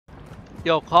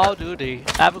Yo, Call of Duty,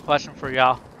 I have a question for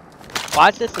y'all. Why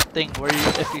is this a thing where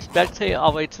if you spectate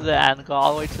all the way to the end, go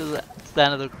all the way to the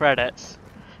end of the credits,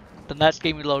 the next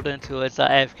game you load into is the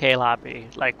AFK lobby?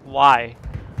 Like, why?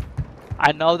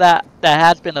 I know that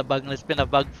has been a bug, and it's been a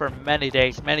bug for many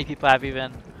days. Many people have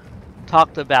even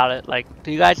talked about it. Like,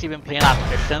 do you guys even plan on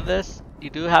fixing this?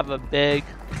 You do have a big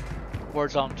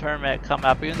Warzone tournament coming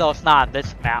up, even though it's not on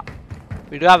this map.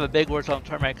 We do have a big Warzone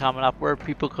tournament coming up where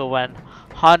people could win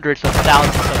hundreds of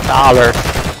thousands of dollars.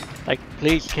 Like,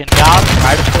 please, can y'all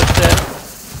try to fix it?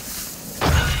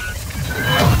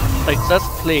 Like, just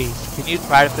please, can you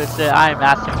try to fix it? I am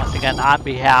asking once again on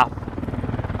behalf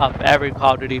of every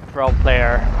Call of Duty Pro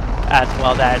player as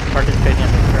well that is participating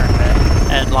in the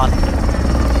tournament in London.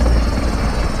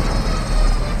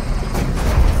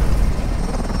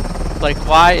 Like,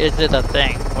 why is it a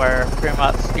thing where pretty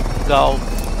much you can go,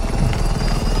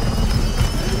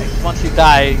 once you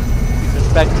die, you can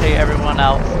spectate everyone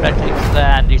else, spectate to the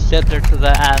end, you sit there to the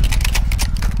end.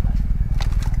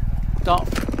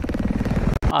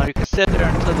 You can sit there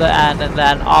until the end, and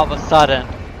then all of a sudden,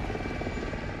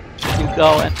 you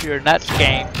go into your next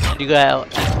game, and you go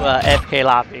into a AFK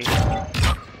lobby.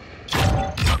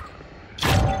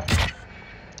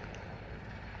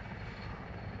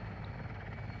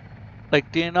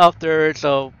 Like, do you know if there's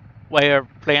a way of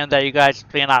playing that you guys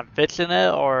plan on fixing it,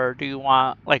 or do you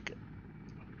want, like,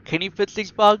 can you fix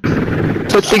these bugs?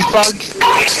 Fix these bugs?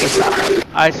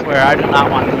 I swear, I do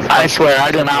not want these bugs. I swear,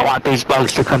 I do not want these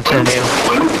bugs to continue.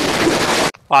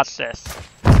 Watch this.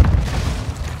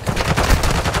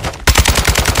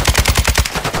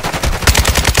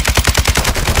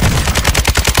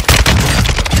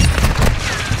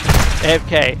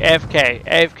 AFK, AFK,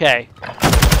 AFK.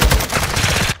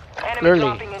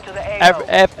 Literally,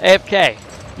 AFK.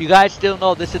 You guys still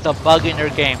know this is a bug in your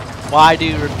game. Why do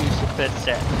you refuse to fix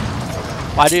it?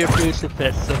 Why do you refuse to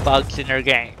fix the bugs in your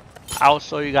game? I'll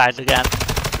show you guys again.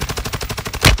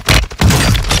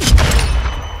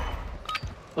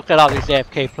 Look at all these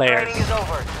AFK players. Training is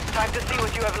over. Time to see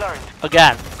what you have learned.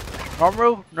 Again,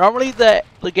 normally the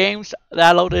games that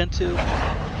I load into,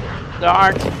 there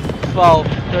aren't 12,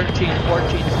 13,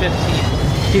 14, 15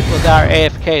 people that are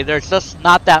AFK. There's just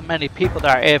not that many people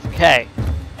that are AFK.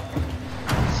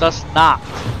 It's just not.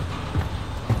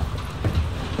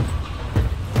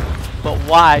 But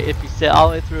why, if you sit all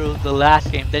the way through the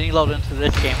last game, then you load into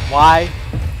this game, why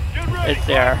is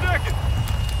there,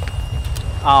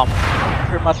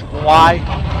 pretty much why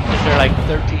is there like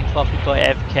 13, 12 people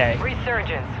AFK?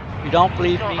 Resurgence. If you don't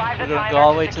believe me, we're going to go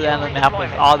all the way to the end of the map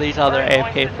with all these other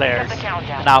AFK players,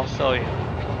 and I'll show you.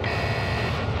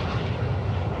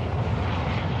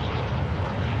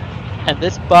 And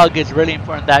this bug is really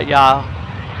important that y'all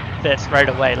fix right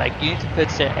away. Like, you need to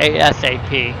fix it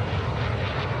ASAP.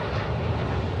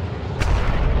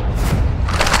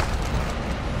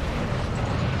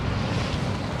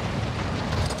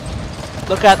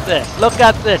 Look at this. Look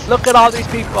at this. Look at all these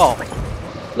people.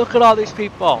 Look at all these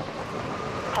people.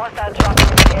 Hostile dropping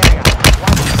in the area.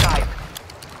 Watch the side.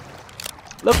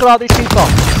 Look at all these people.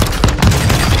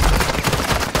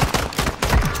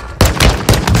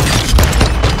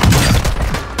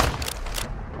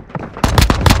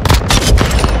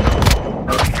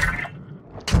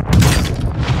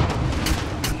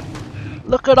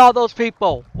 Look at all those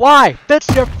people. Why? Fix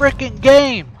your freaking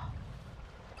game.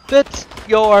 Fix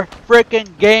your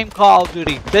freaking game, Call of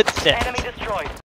Duty. Fix it. Enemy destroyed.